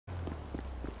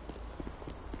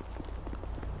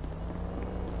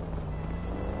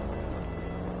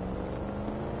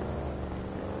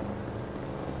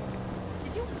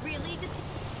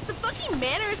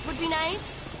manners would be nice.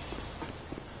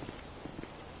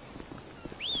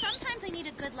 Sometimes I need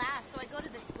a good laugh, so I go to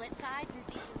the split sides and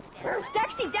see some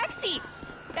sketch. Dexy!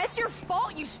 That's your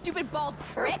fault, you stupid bald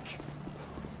prick!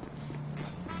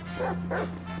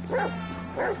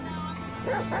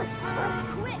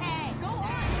 Quit! Hey, go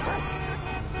on!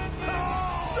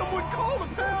 Someone call the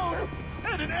pound!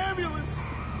 And an ambulance!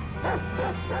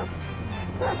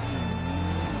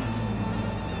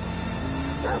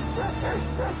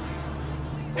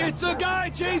 It's a guy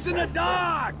chasing a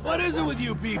dog! What is it with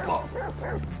you people?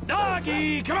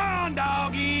 Doggy! Come on,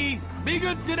 doggy! Be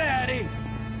good to daddy!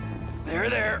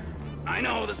 There. I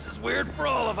know this is weird for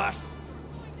all of us.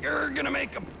 You're gonna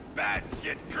make a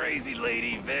batshit crazy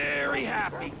lady very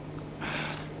happy.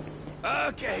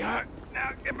 Okay,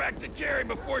 now get back to Carrie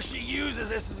before she uses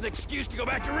this as an excuse to go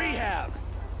back to rehab.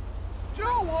 Joe!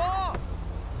 Oh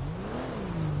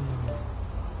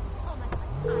my god,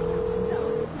 I am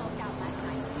so smoked out last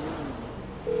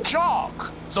night.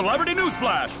 Jock! Celebrity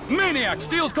newsflash! Maniac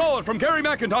steals collar from Carrie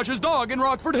McIntosh's dog in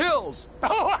Rockford Hills.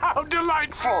 Oh, how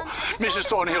delightful! Mrs.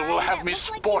 Thornhill will have me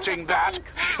sporting that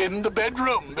in the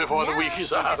bedroom before the week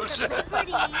is out.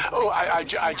 Oh,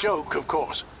 I joke, of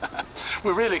course.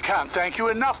 We really can't thank you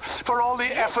enough for all the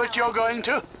effort you're going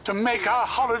to make our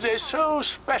holiday so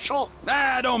special.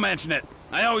 Don't mention it.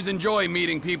 I always enjoy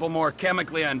meeting people more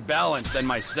chemically unbalanced than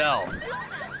myself.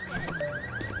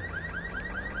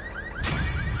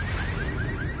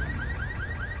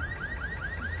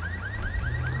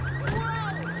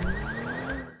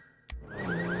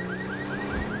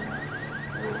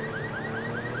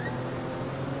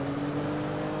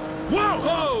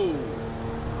 Whoa-ho!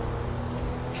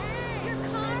 Your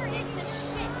car is the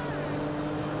shit.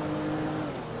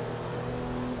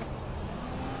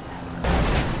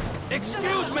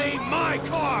 Excuse me, my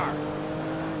car!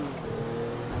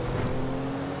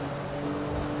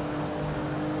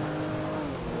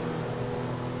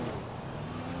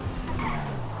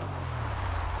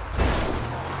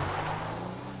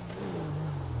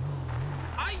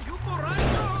 Ay, you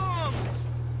borracho!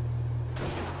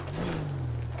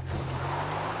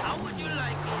 How would you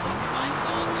like it if my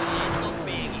dog a little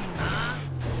piggy, huh?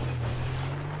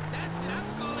 That's it, I'm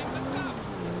calling the cops.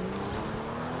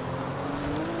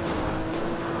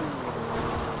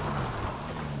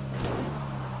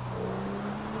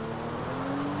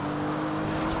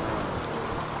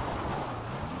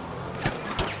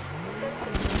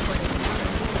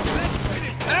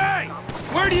 Hey!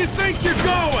 Where do you think you're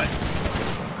going?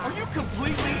 Are you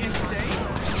completely insane?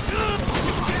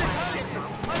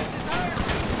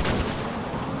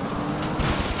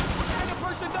 What kind of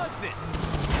person does this?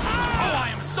 Oh, I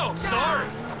am so sorry.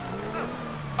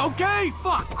 Okay,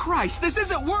 fuck, Christ, this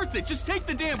isn't worth it. Just take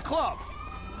the damn club.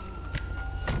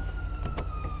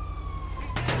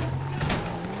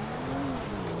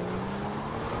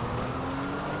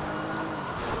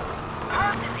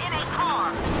 Person in a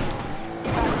car.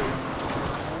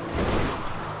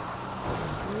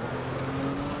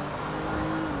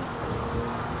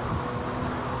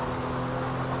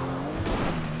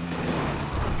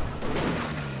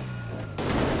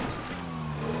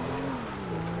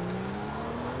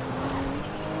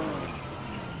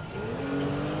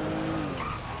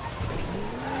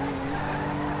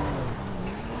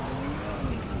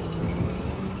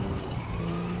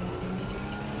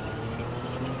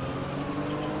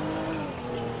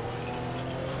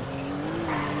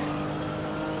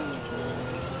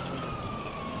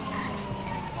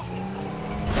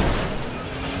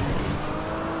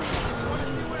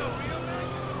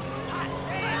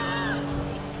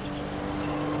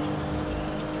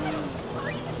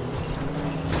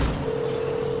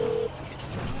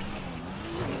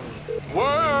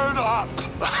 Word up!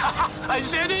 I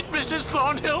said it, Mrs.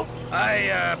 Thornhill.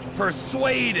 I,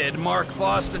 persuaded Mark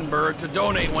Fostenberg to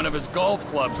donate one of his golf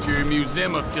clubs to your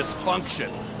Museum of Dysfunction.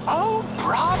 Oh,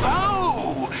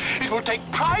 bravo! It will take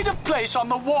pride of place on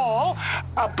the wall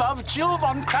above Jill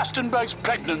von Krastenberg's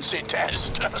pregnancy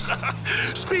test.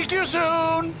 Speak to you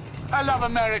soon. I love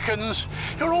Americans.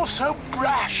 You're all so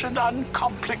brash and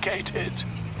uncomplicated.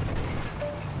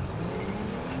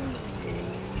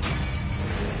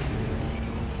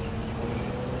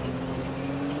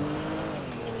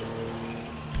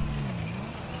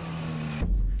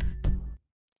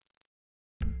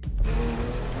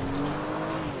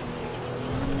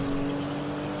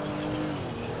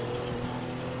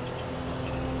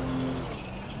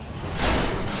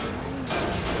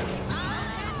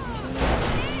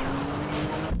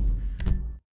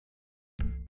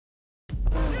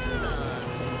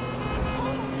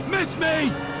 Miss me!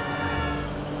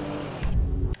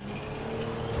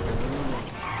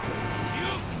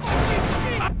 You fucking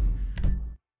shit!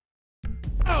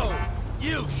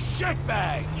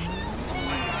 shitbag!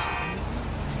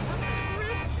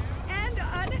 And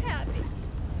unhappy.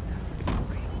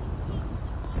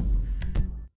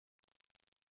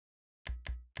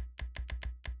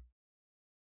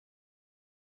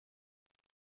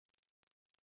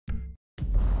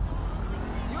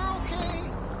 You're okay.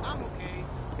 I'm okay.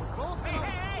 We're both gonna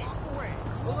walk away.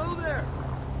 Hello there.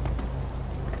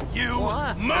 You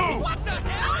What? move! What the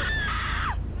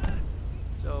hell?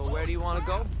 So, where do you want to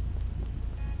go?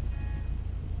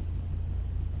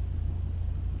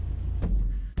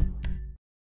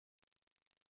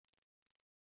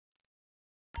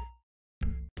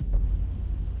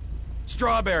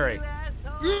 Strawberry.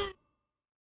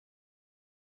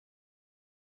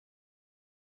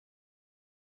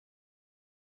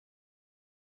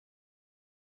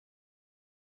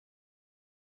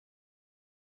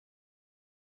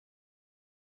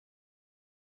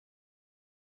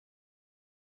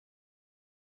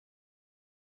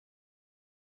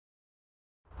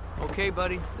 Okay,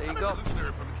 buddy. There you go.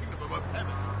 Listener from the kingdom above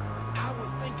heaven. I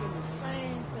was thinking the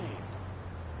same thing.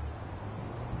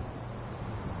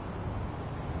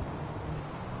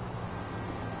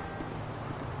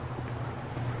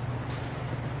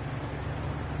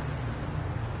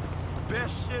 The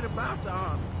best shit about the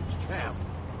army is travel.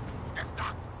 Yes,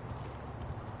 doctor.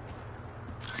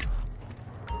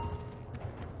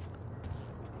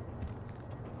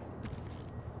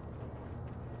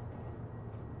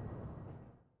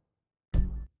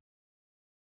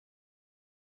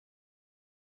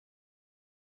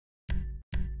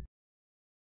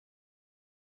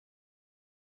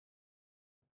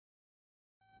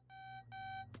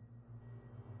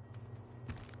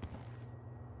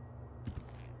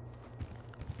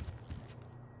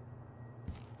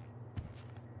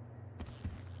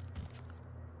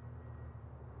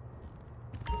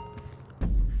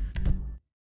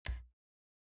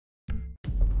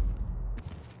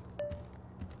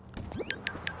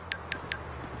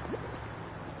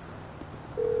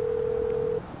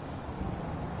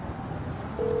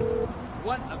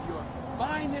 One of your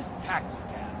finest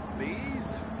taxicabs,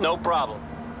 please. No problem.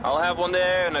 I'll have one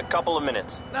there in a couple of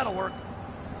minutes. That'll work.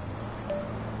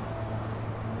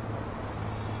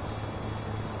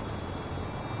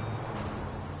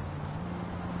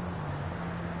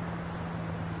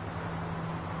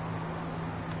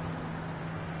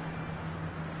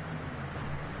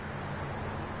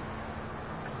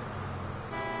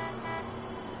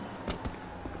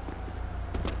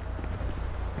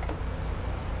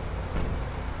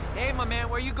 Hey, my man,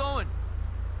 where you going?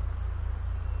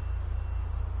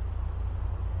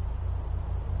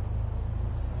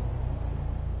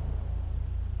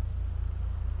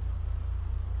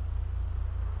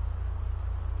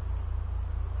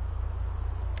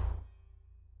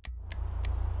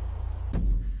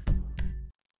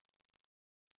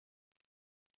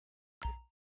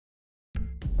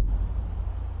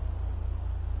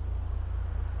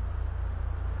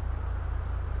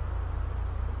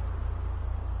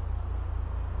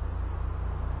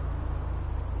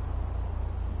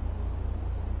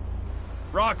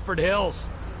 Rockford Hills.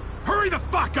 Hurry the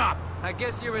fuck up! I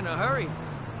guess you're in a hurry.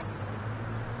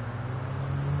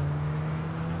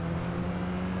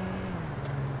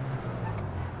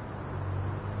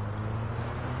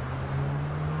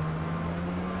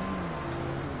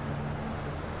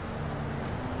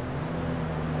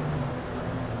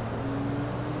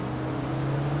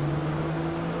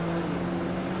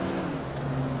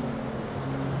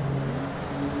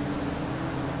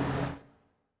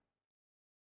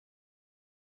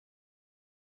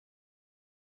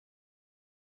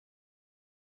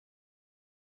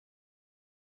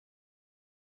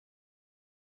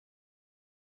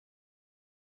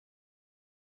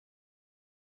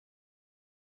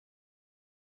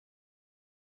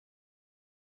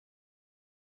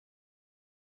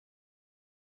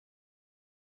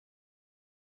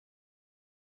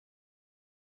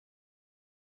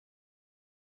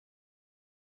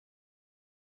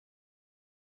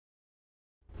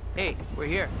 Hey, we're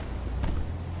here.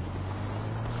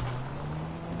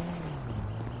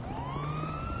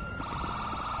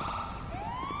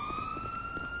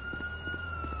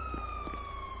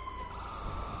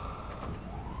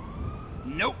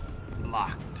 Nope.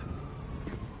 Locked.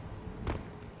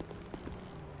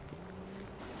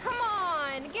 Come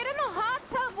on, get in the hot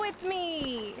tub with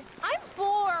me. I'm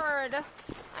bored.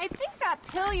 I think that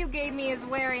pill you gave me is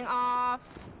wearing off.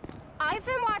 I've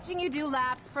been watching you do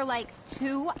laps for like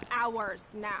 2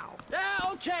 hours now.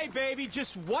 Yeah, okay, baby.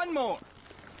 Just one more.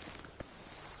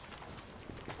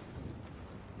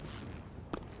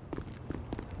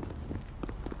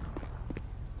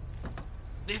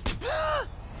 This...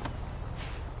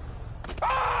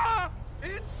 Ah!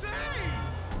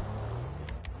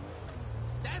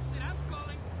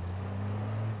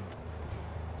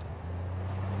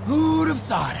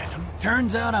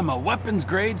 Turns out I'm a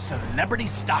weapons-grade celebrity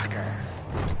stalker.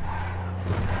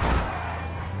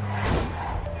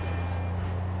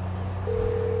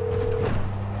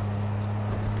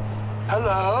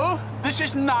 Hello? This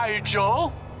is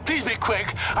Nigel. Please be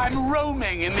quick. I'm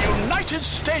roaming in the United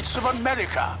States of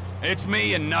America. It's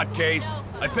me, you nutcase.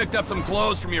 I picked up some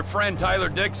clothes from your friend Tyler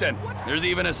Dixon. There's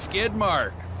even a skid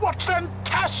mark. What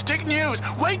fantastic news!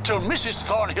 Wait till Mrs.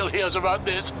 Thornhill hears about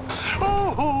this.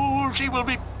 Oh, she will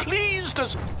be pleased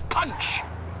as punch.